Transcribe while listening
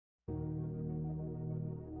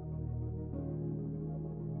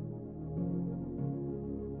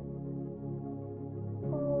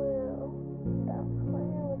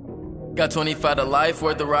Got 25 to life,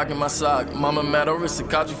 worth the rock in my sock. Mama mad over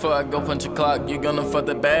Sakachi before I go punch a clock. You gonna fuck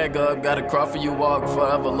the bag up, gotta crawl for you walk.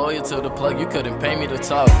 Forever loyal to the plug, you couldn't pay me to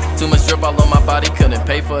talk. Too much drip all on my body, couldn't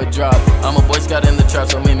pay for a drop. I'm a Boy Scout in the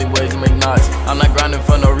trap, so many ways to make knots. I'm not grinding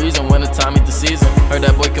for no reason, when the time ain't the season. Heard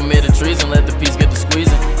that boy committed treason, let the piece get to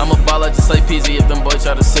squeezing. I'm a baller just like Peasy if them boys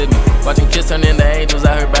try to sit me. Watching kids turn into angels,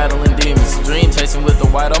 out here battling demons. Dream chasing with the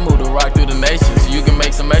white, I'll move the rock through the nations. You can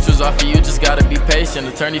make some extras off of you, just gotta be patient.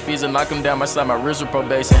 Attorney fees will knock them down, might slap my wrist with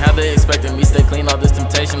probation. How they expecting me stay clean, all this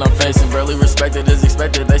temptation I'm facing. Barely respected is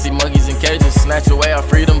expected, they see monkeys in cages. Snatch away our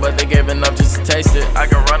freedom, but they gave enough just to taste it. I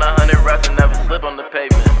can run 100 reps and never slip on the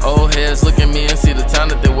pavement. Old heads look at me and see the time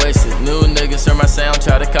that they wasted. New niggas hear my sound,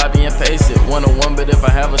 try to copy and paste it. One-on-one, but if I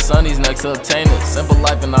have a son, he's next to obtain it. Simple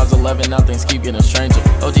life when I was 11, now things keep getting stranger.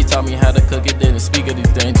 OG taught me how to cook it, didn't speak of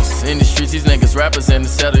these dangers. In the streets, these niggas rappers and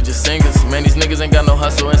instead of just singers. Man, these niggas ain't got no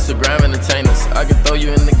hustle, Instagram entertainers. I can throw you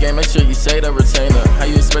in the game, make sure you say the retainer. How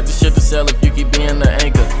you expect the shit to sell if you keep being the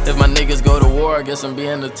anchor? If my niggas go to war, I guess I'm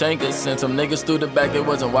being the tanker. Sent some niggas through the back, they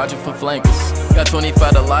wasn't watching for flankers. Got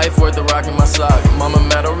 25 to life, worth the rock in my sock. Mama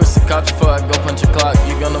mad over Sakachi before I go punch a clock.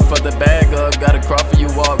 You gonna fuck the bag up, gotta crawl for you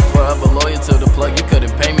walk. Forever loyal to the plug, you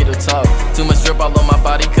couldn't pay me to talk. Too much drip all on my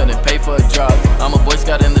body, couldn't pay for a drop. I'm a Boy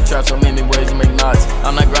Scout in the trap, so many ways to make knots.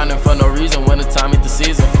 I'm not grinding for no reason, when the time ain't the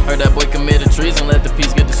season. Heard that boy committed treason, let the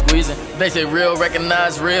piece get to squeezing. They say real,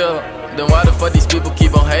 recognize real. Then why the fuck these people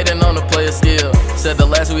keep on hating on the player still? Said the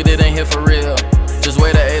last we did ain't here for real. Just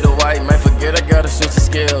wait to A to white, might forget I gotta switch the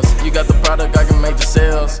skills. You got the product, I can make the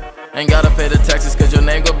sales. Ain't gotta pay the taxes, cause your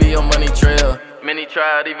name gon' be on money trail. Many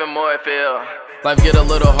tried, even more it failed. Life get a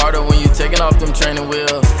little harder when you taking off them training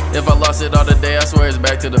wheels. If I lost it all today, I swear it's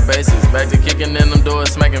back to the basics. Back to kicking in them doors,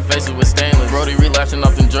 smacking faces with stainless. Brody relapsing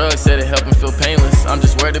off them drugs, said it helped him feel painless. I'm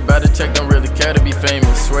just worried about the check, don't really care to be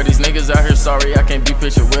famous. Swear these niggas out here sorry, I can't be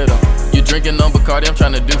pictured with them. You drinking on Bacardi, I'm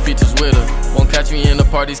trying to do features with her. Won't catch me in the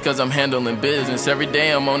parties cause I'm handling business. Every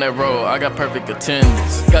day I'm on that road, I got perfect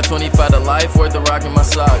attendance. Got 25 to life, worth the rock in my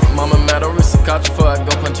sock. Mama mad over Sakachi before I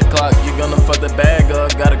go punch a clock. You gonna fuck the bag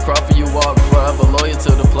up, gotta crawl for you walk. Forever loyal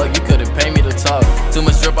to the plug, you couldn't pay me to talk. Too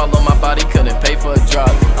much drip all on my